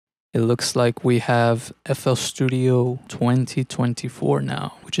it looks like we have FL Studio 2024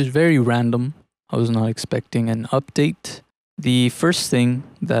 now, which is very random. I was not expecting an update. The first thing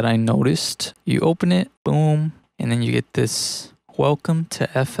that I noticed, you open it, boom, and then you get this welcome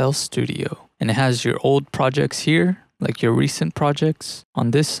to FL Studio. And it has your old projects here, like your recent projects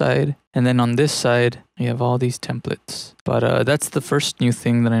on this side. And then on this side, you have all these templates. But that's the first new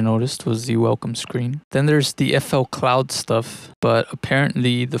thing that I noticed was the welcome screen. Then there's the FL Cloud stuff. But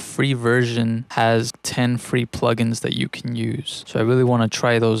apparently the free version has 10 free plugins that you can use. So I really want to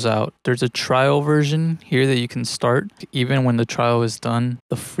try those out. There's a trial version here that you can start. Even when the trial is done,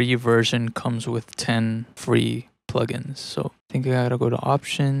 the free version comes with 10 free plugins. So I think I gotta go to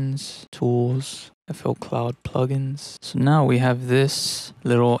options, tools, FL Cloud plugins. So now we have this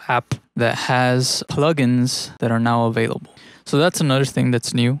little app that has plugins that are now available. So that's another thing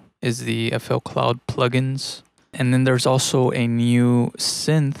that's new is the FL Cloud plugins. And then there's also a new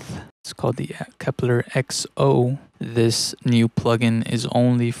synth. It's called the Kepler Exo. This new plugin is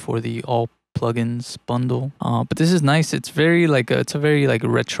only for the all plugins bundle. But this is nice. It's very it's a very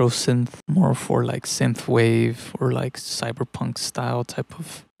retro synth, more for like synth wave or like cyberpunk style type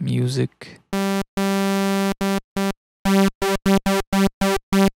of music.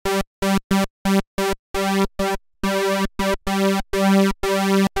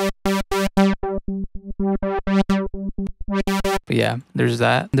 But yeah, there's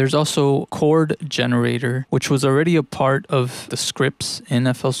that. There's also Chord Generator, which was already a part of the scripts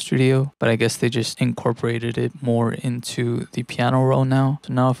in FL Studio, but I guess they just incorporated it more into the piano roll now.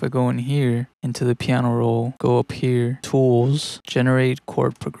 So now if I go in here, into the piano roll, go up here, tools, generate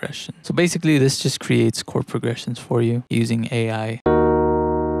chord progression. So basically this just creates chord progressions for you using AI.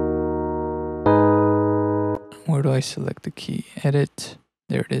 Where do I select the key? Edit.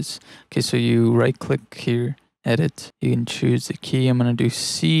 There it is. Okay, so you right click here, edit. You can choose the key. I'm gonna do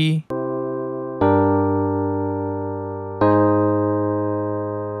C.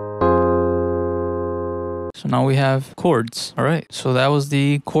 So now we have chords. All right, so that was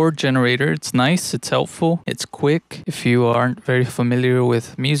the chord generator. It's nice, it's helpful, it's quick. If you aren't very familiar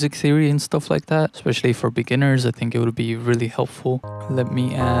with music theory and stuff like that, especially for beginners, I think it would be really helpful. Let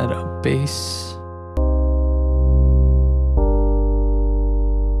me add a bass.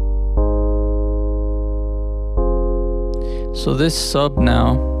 So this sub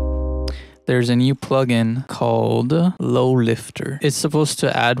now, there's a new plugin called Low Lifter. It's supposed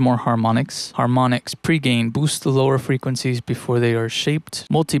to add more harmonics. Harmonics, pregain, boost the lower frequencies before they are shaped.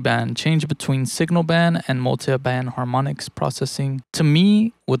 Multiband, change between signal band and multiband harmonics processing. To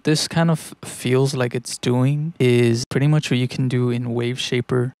me, what this kind of feels like it's doing is pretty much what you can do in Wave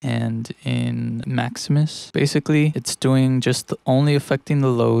Shaper and in Maximus. Basically, it's doing just only affecting the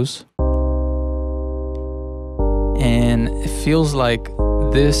lows. And it feels like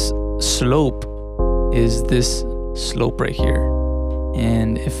this slope is this slope right here.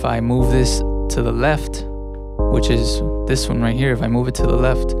 And if I move this to the left, which is this one right here, if I move it to the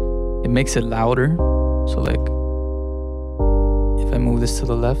left, it makes it louder. So like, if I move this to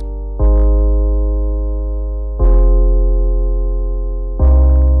the left,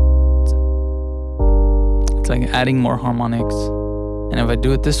 it's like adding more harmonics. And if I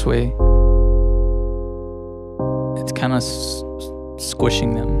do it this way, it's kind of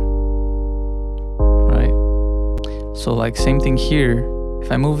squishing them, right? So like same thing here.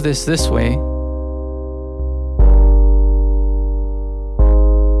 If I move this way,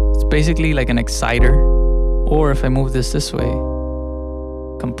 it's basically like an exciter. Or if I move this way,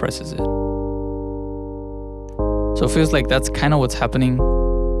 compresses it. So it feels like that's kind of what's happening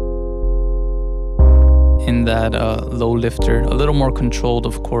in that low lifter. A little more controlled,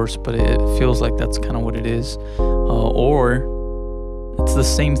 of course, but it feels like that's kind of what it is. Or it's the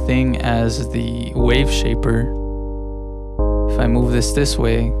same thing as the Wave Shaper. If I move this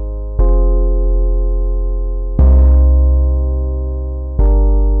way,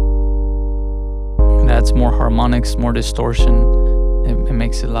 it adds more harmonics, more distortion. It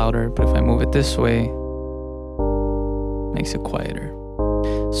makes it louder. But if I move it this way, it makes it quieter.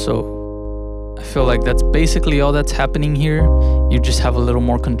 So I feel like that's basically all that's happening here. You just have a little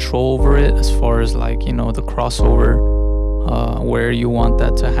more control over it as far as like, you know, the crossover, where you want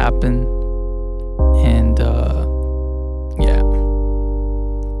that to happen. And yeah.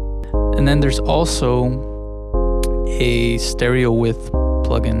 And then there's also a stereo width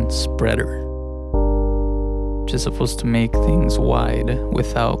plugin, Spreader, which is supposed to make things wide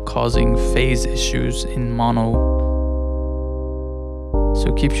without causing phase issues in mono. So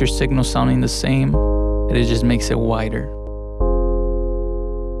it keeps your signal sounding the same, but it just makes it wider.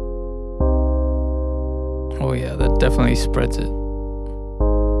 Oh yeah, that definitely spreads it.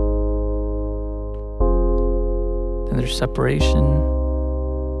 Then there's separation,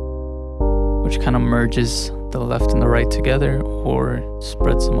 which kind of merges the left and the right together or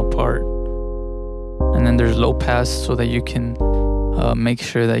spreads them apart. And then there's low pass, so that you can make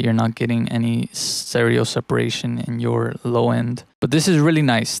sure that you're not getting any stereo separation in your low end. But this is really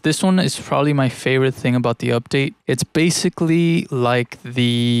nice. This one is probably my favorite thing about the update. It's basically like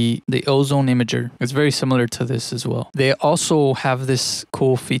the Ozone imager. It's very similar to this as well. They also have this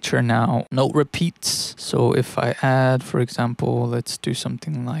cool feature now, note repeats. So if I add, for example, let's do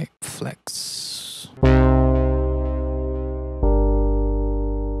something like flex.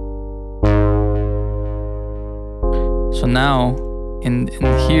 So now in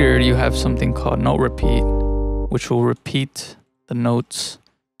here you have something called note repeat, which will repeat the notes.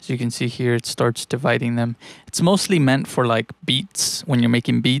 As you can see here, it starts dividing them. It's mostly meant for like beats, when you're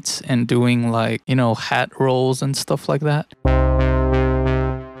making beats and doing like, you know, hat rolls and stuff like that.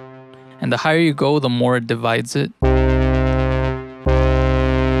 And the higher you go, the more it divides it.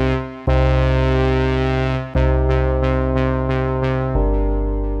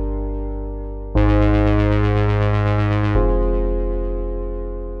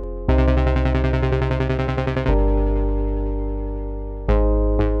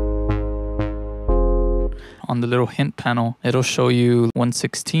 On the little hint panel, it'll show you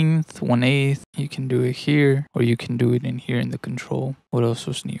 1/16th, 1/8. You can do it here, or you can do it in here in the control. What else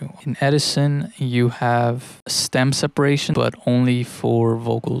was new? In Edison, you have stem separation, but only for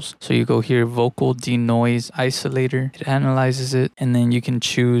vocals. So you go here, vocal denoise isolator. It analyzes it, and then you can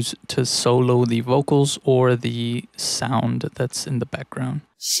choose to solo the vocals or the sound that's in the background.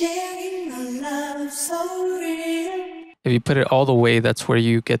 Sharing a love so real. If you put it all the way, that's where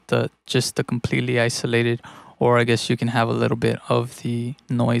you get just the completely isolated, or I guess you can have a little bit of the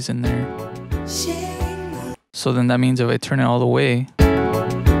noise in there. So then that means if I turn it all the way,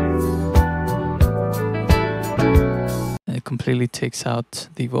 it completely takes out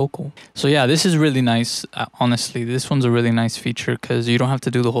the vocal. So yeah, this is really nice. Honestly, this one's a really nice feature because you don't have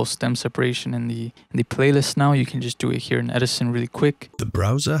to do the whole stem separation in the playlist now. You can just do it here in Edison really quick. The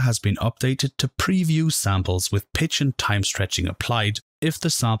browser has been updated to preview samples with pitch and time stretching applied if the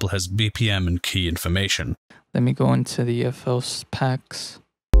sample has BPM and key information. Let me go into the FL packs.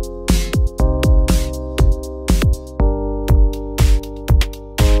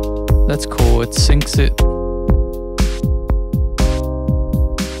 That's cool. It syncs it.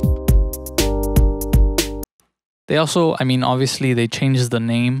 They also, I mean, obviously they changed the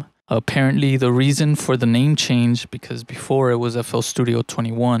name. Apparently the reason for the name change, because before it was FL Studio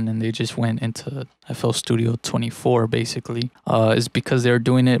 21 and they just went into FL Studio 24 basically, is because they're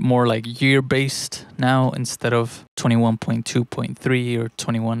doing it more like year based now instead of 21.2.3 or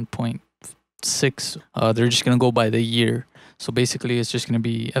 21.6. They're just going to go by the year. So basically it's just going to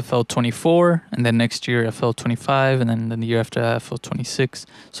be FL 24 and then next year FL 25 and then the year after that FL 26.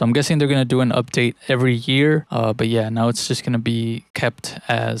 So I'm guessing they're going to do an update every year. But yeah, now it's just going to be kept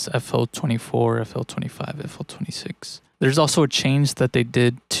as FL 24, FL 25, FL 26. There's also a change that they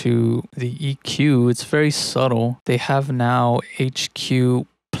did to the EQ. It's very subtle. They have now HQ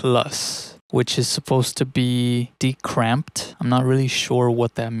Plus, which is supposed to be decramped. I'm not really sure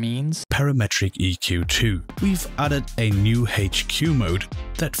what that means. Parametric EQ 2. We've added a new HQ mode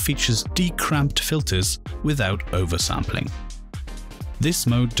that features decramped filters without oversampling. This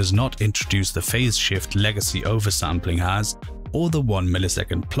mode does not introduce the phase shift legacy oversampling has, or the 1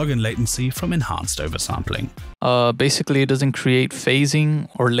 millisecond plugin latency from enhanced oversampling. Basically, it doesn't create phasing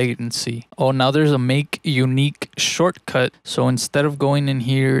or latency. Oh, now there's a make unique shortcut. So instead of going in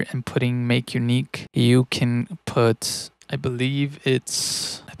here and putting make unique, you can put, I believe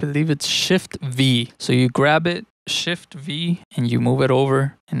it's Shift V. So you grab it, Shift V, and you move it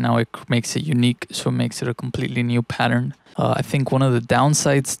over, and now it makes it unique. So it makes it a completely new pattern. I think one of the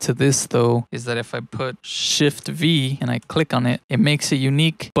downsides to this though is that if I put Shift V and I click on it, it makes it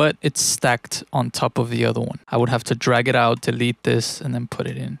unique, but it's stacked on top of the other one. I would have to drag it out, delete this, and then put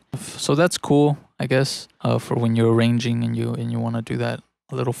it in. So that's cool, I guess, for when you're arranging and you want to do that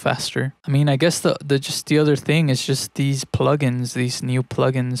a little faster. I mean, I guess the other thing is just these plugins, these new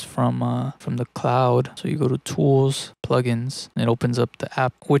plugins from the cloud. So you go to Tools, Plugins, and it opens up the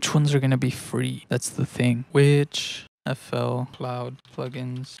app. Which ones are going to be free? That's the thing. Which FL Cloud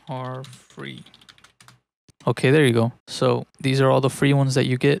plugins are free? Okay, there you go. So these are all the free ones that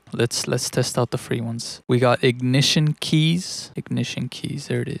you get. Let's test out the free ones. We got Ignition Keys. Ignition Keys,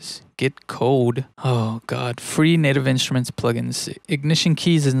 there it is. Get code. Oh god, free Native Instruments plugins. Ignition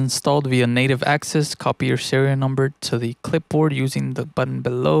Keys is installed via native access. Copy your serial number to the clipboard using the button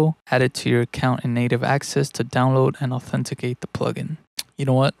below. Add it to your account in native access to download and authenticate the plugin. You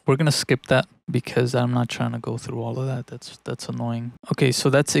know what? We're gonna skip that because I'm not trying to go through all of that. That's annoying. Okay,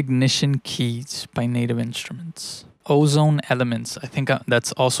 so that's Ignition Keys by Native Instruments. Ozone Elements. I think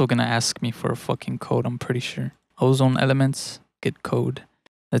that's also gonna ask me for a fucking code, I'm pretty sure. Ozone Elements, get code.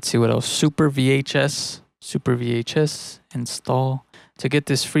 Let's see what else. Super VHS. Super VHS, install. To get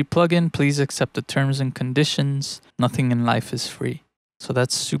this free plugin, please accept the terms and conditions. Nothing in life is free. So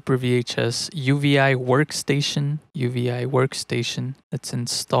that's Super VHS. UVI Workstation. UVI Workstation. Let's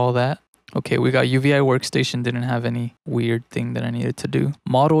install that. Okay, we got UVI Workstation. Didn't have any weird thing that I needed to do.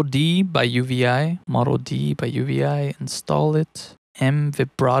 Model D by UVI. Model D by UVI. Install it.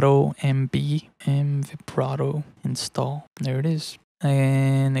 MVibrato MVibrato. Install. There it is.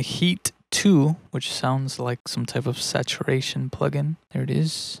 And Heat 2, which sounds like some type of saturation plugin. There it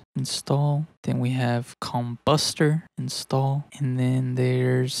is. Install. Then we have Combuster. Install. And then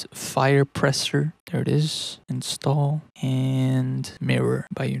there's FirePresser. There it is. Install. And Mirror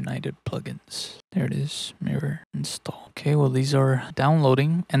by United Plugins. There it is. Mirror. Install. Okay, well these are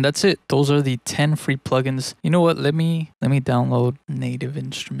downloading. And that's it. Those are the 10 free plugins. You know what? Let me download Native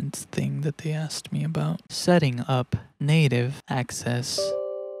Instruments thing that they asked me about. Setting up Native Access.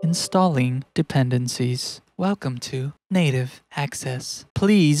 Installing dependencies. Welcome to Native Access.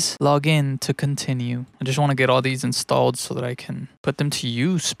 Please log in to continue. I just want to get all these installed so that I can put them to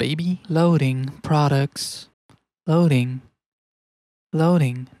use, baby. Loading products. Loading.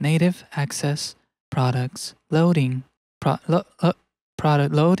 Native Access products. Loading. Product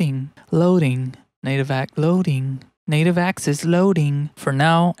loading. Native Access loading. For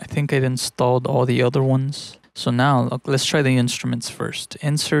now, I think I've installed all the other ones. So now, look, let's try the instruments first.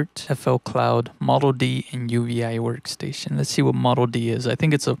 Insert, FL Cloud, Model D, and UVI Workstation. Let's see what Model D is. I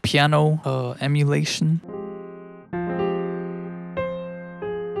think it's a piano emulation.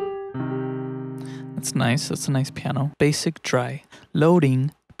 That's nice. That's a nice piano. Basic dry.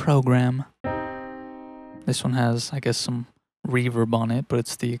 Loading program. This one has, I guess, some reverb on it, but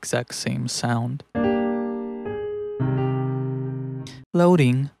it's the exact same sound.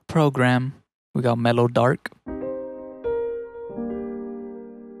 Loading program. We got Mellow Dark.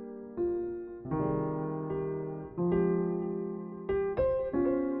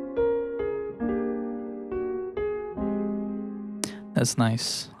 That's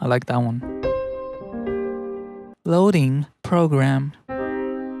nice. I like that one. Loading program.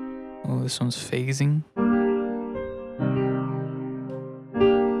 Oh, this one's phasing.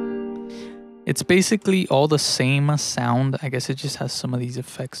 It's basically all the same sound. I guess it just has some of these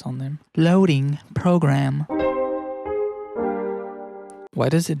effects on them. Loading program. Why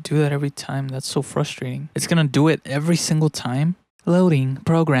does it do that every time? That's so frustrating. It's gonna do it every single time. Loading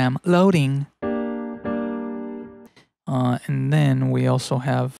program. Loading. And then we also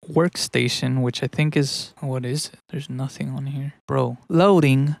have Workstation, which I think is... What is it? There's nothing on here. Bro.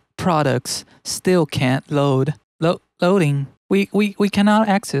 Loading products. Still can't load. Loading. We cannot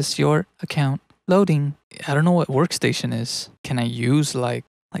access your account. Loading. I don't know what Workstation is. Can I use like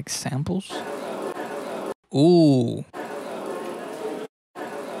samples? Ooh.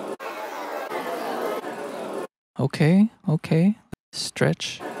 Okay.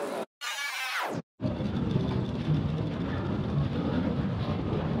 Stretch.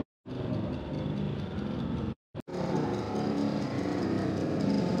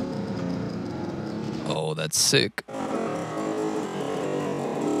 Oh, that's sick.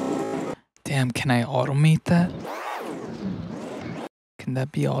 Damn, can I automate that? Can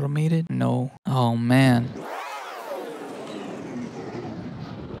that be automated? No. Oh, man.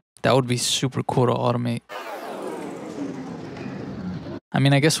 That would be super cool to automate. I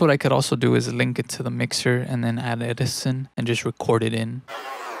mean, I guess what I could also do is link it to the mixer and then add Edison and just record it in.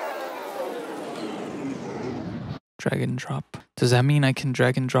 Drag and drop. Does that mean I can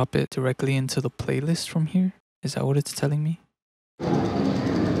drag and drop it directly into the playlist from here? Is that what it's telling me?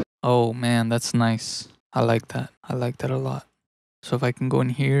 Oh man, that's nice. I like that. I like that a lot. So if I can go in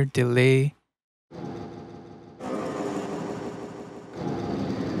here, delay.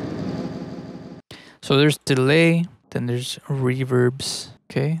 So there's delay, then there's reverbs.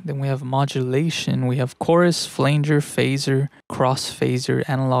 Okay, then we have modulation. We have chorus, flanger, phaser, cross phaser,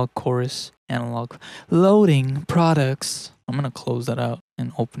 analog chorus, analog. Loading products. I'm gonna close that out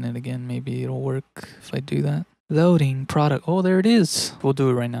and open it again. Maybe it'll work if I do that. Loading product. Oh, there it is. We'll do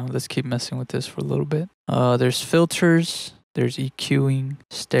it right now. Let's keep messing with this for a little bit. There's filters. There's EQing,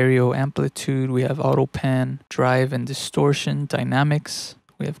 stereo amplitude. We have auto pan, drive and distortion, dynamics.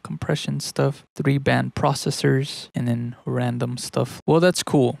 We have compression stuff, 3-band processors, and then random stuff. Well, that's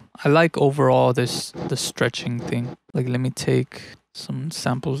cool. I like overall the stretching thing. Like, let me take some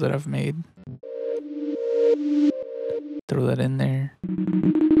samples that I've made. Throw that in there.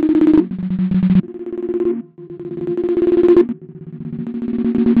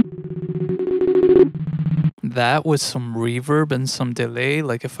 That with some reverb and some delay,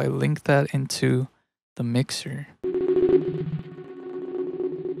 like if I link that into the mixer.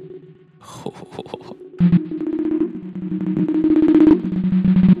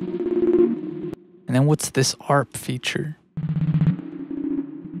 And then what's this ARP feature?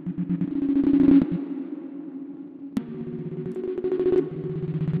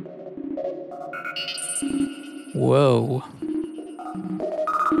 Whoa.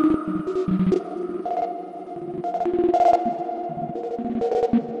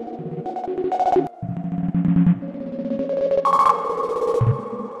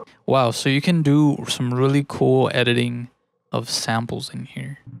 Wow, so you can do some really cool editing of samples in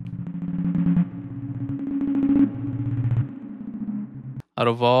here. Out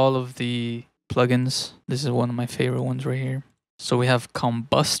of all of the plugins, this is one of my favorite ones right here. So we have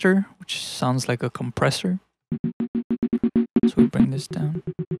Combuster, which sounds like a compressor. So we bring this down.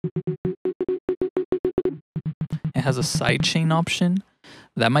 It has a sidechain option.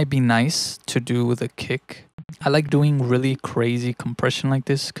 That might be nice to do with a kick. I like doing really crazy compression like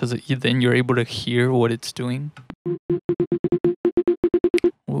this because then you're able to hear what it's doing.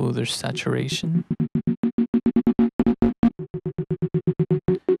 Oh, there's saturation.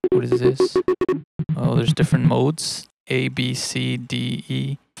 What is this? Oh, there's different modes. A, B, C, D,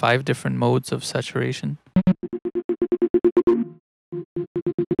 E. 5 different modes of saturation.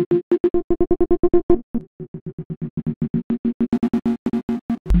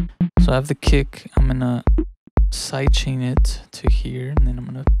 So I have the kick. I'm gonna sidechain it to here, and then I'm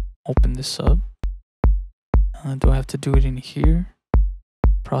gonna open this up. Do I have to do it in here?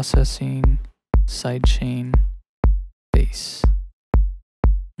 Processing, sidechain, bass.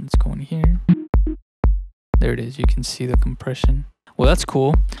 Let's go in here. There it is. You can see the compression. Well, that's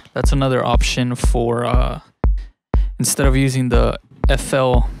cool. That's another option for instead of using the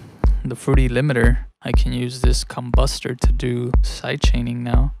FL, the Fruity limiter, I can use this Combuster to do sidechaining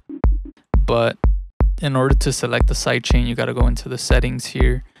now. But in order to select the sidechain, you got to go into the settings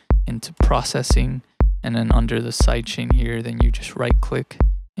here, into processing, and then under the sidechain here, then you just right click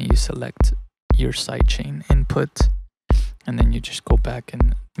and you select your sidechain input, and then you just go back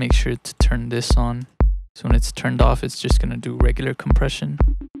and make sure to turn this on. So when it's turned off, it's just going to do regular compression.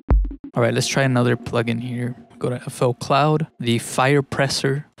 All right, let's try another plugin here. Go to FL Cloud, the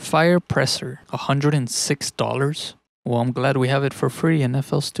FirePresser. FirePresser, $106. Well, I'm glad we have it for free in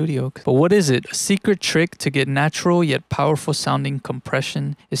FL Studio. But what is it? A secret trick to get natural yet powerful sounding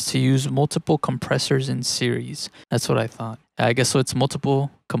compression is to use multiple compressors in series. That's what I thought. I guess so it's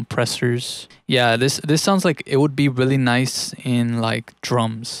multiple compressors. Yeah, this sounds like it would be really nice in like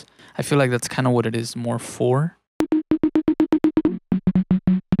drums. I feel like that's kind of what it is more for.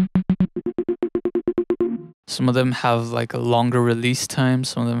 Some of them have like a longer release time.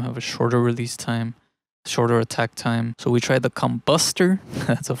 Some of them have a shorter release time. Shorter attack time. So we tried the Combuster.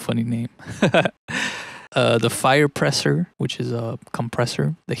 That's a funny name. The FirePresser, which is a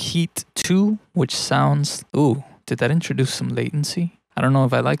compressor. The Heat 2, which sounds... Ooh, did that introduce some latency? I don't know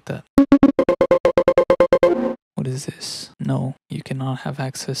if I like that. What is this? No, you cannot have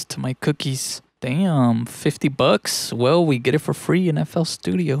access to my cookies. Damn, $50? Well, we get it for free in FL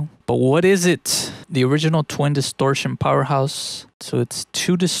Studio. But what is it? The original twin distortion powerhouse. So it's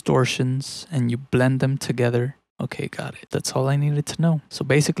 2 distortions and you blend them together. Okay, got it. That's all I needed to know. So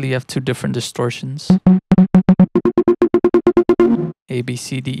basically you have 2 different distortions. A, B,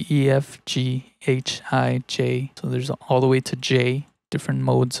 C, D, E, F, G, H, I, J. So there's all the way to J. Different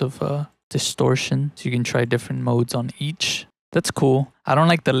modes of distortion. So you can try different modes on each. That's cool. I don't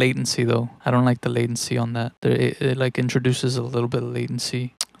like the latency though. I don't like the latency on that. It like introduces a little bit of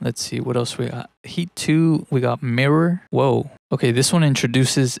latency. Let's see what else we got. Heat 2, we got Mirror. Whoa. Okay, this one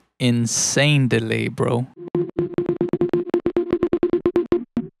introduces insane delay, bro.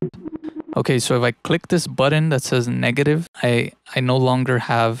 Okay, so if I click this button that says negative, I no longer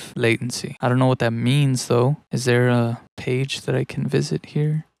have latency. I don't know what that means though. Is there a page that I can visit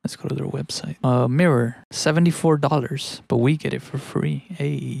here? Let's go to their website. Mirror, $74, but we get it for free.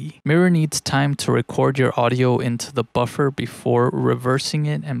 Hey. Mirror needs time to record your audio into the buffer before reversing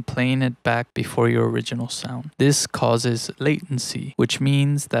it and playing it back before your original sound. This causes latency, which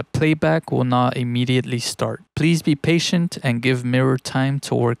means that playback will not immediately start. Please be patient and give Mirror time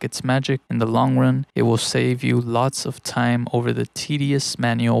to work its magic. In the long run, it will save you lots of time over the tedious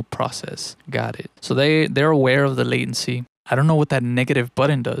manual process. Got it. So they're aware of the latency. I don't know what that negative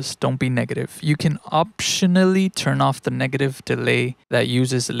button does. Don't be negative. You can optionally turn off the negative delay that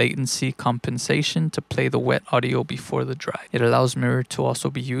uses latency compensation to play the wet audio before the dry. It allows mirror to also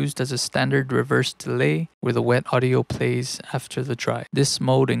be used as a standard reverse delay where the wet audio plays after the dry. This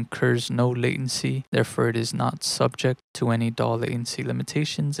mode incurs no latency, therefore it is not subject to any DAW latency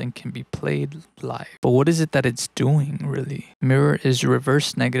limitations and can be played live. But what is it that it's doing really? Mirror is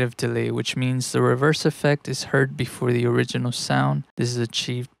reverse negative delay, which means the reverse effect is heard before the original sound. This is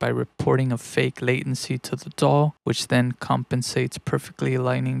achieved by reporting a fake latency to the DAW, which then compensates, perfectly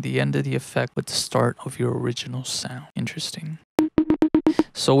aligning the end of the effect with the start of your original sound. Interesting.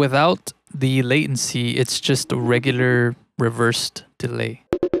 So without the latency, it's just a regular reversed delay.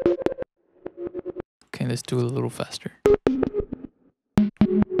 Okay, let's do it a little faster.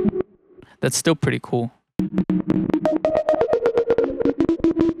 That's still pretty cool.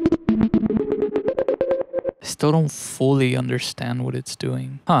 I still don't fully understand what it's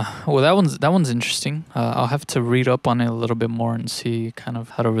doing. Well, that one's interesting. I'll have to read up on it a little bit more and see kind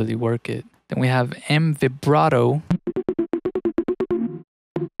of how to really work it. Then we have MVibrato.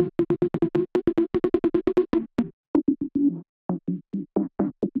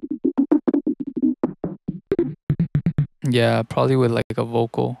 Yeah, probably with like a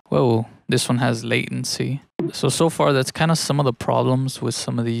vocal. Whoa, this one has latency. So far, that's kind of some of the problems with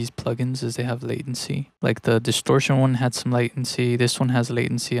some of these plugins is they have latency. Like the distortion one had some latency. This one has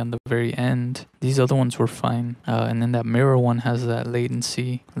latency on the very end. These other ones were fine. And then that mirror one has that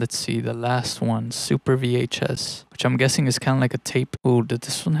latency. Let's see, the last one, Super VHS, which I'm guessing is kind of like a tape. Oh, did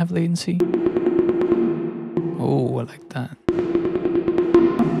this one have latency? Oh, I like that.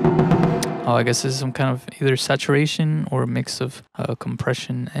 Oh, I guess this is some kind of either saturation or a mix of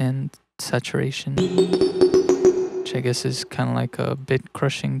compression and saturation, which I guess is kind of like a bit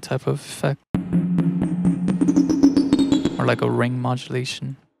crushing type of effect, or like a ring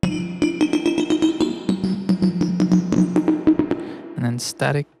modulation. And then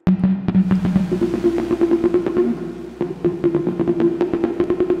static.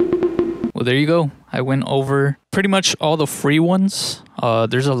 Well, there you go. I went over pretty much all the free ones.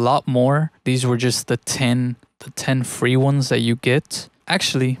 There's a lot more. These were just the 10 free ones that you get.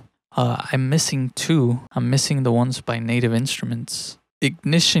 Actually, I'm missing 2. I'm missing the ones by Native Instruments.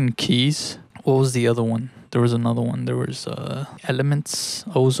 Ignition keys. What was the other one? There was another one. There was Elements,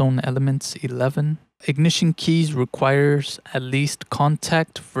 Ozone Elements 11. Ignition keys requires at least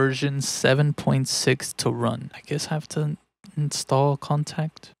Contact version 7.6 to run. I guess I have to install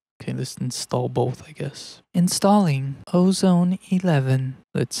Contact. Okay, let's install both, I guess. Installing Ozone 11.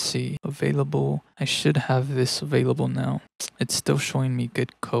 Let's see. Available. I should have this available now. It's still showing me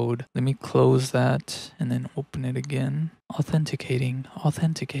good code. Let me close that and then open it again. Authenticating.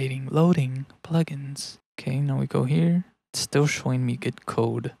 Loading. Plugins. Okay, now we go here. It's still showing me good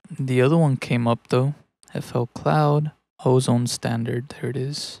code. The other one came up though. FL Cloud. Ozone Standard. There it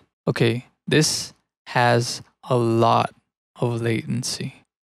is. Okay, this has a lot of latency.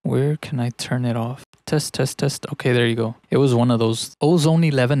 Where can I turn it off? Test. Okay, there you go. It was one of those Ozone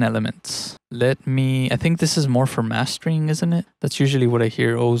 11 elements. I think this is more for mastering, isn't it? That's usually what I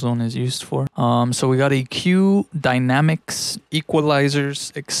hear Ozone is used for. So we got EQ, dynamics,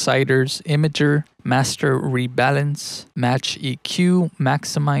 equalizers, exciters, imager, master rebalance, match EQ,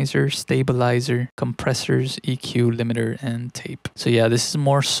 maximizer, stabilizer, compressors, EQ, limiter, and tape. So yeah, this is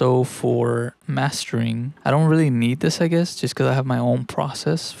more so for mastering. I don't really need this, I guess, just because I have my own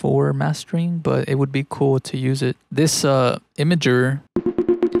process for mastering, but it would be cool to use it. This imager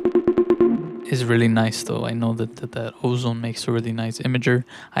is really nice though. I know that Ozone makes a really nice imager.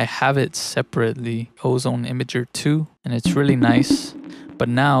 I have it separately, Ozone Imager 2, and it's really nice. But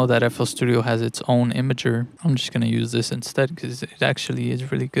now that FL Studio has its own imager, I'm just going to use this instead because it actually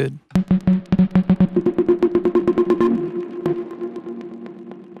is really good.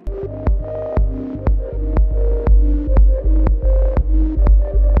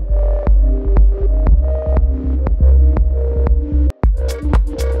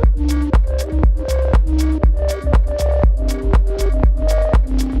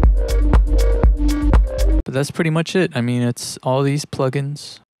 But that's pretty much it. I mean, it's all these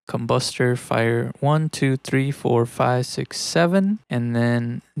plugins. Combustor, Fire 1, 2, 3, 4, 5, 6, 7. And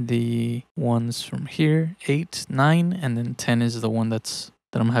then the ones from here, 8, 9. And then 10 is the one that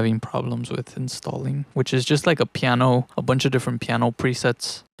I'm having problems with installing, which is just like a piano, a bunch of different piano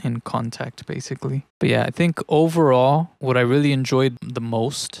presets in Contact, basically. But yeah, I think overall, what I really enjoyed the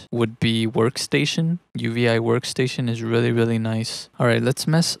most would be Workstation. UVI Workstation is really, really nice. All right, let's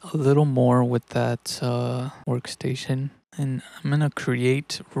mess a little more with that Workstation. And I'm gonna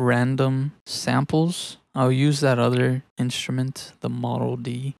create random samples. I'll use that other instrument, the Model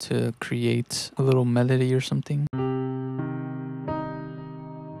D, to create a little melody or something.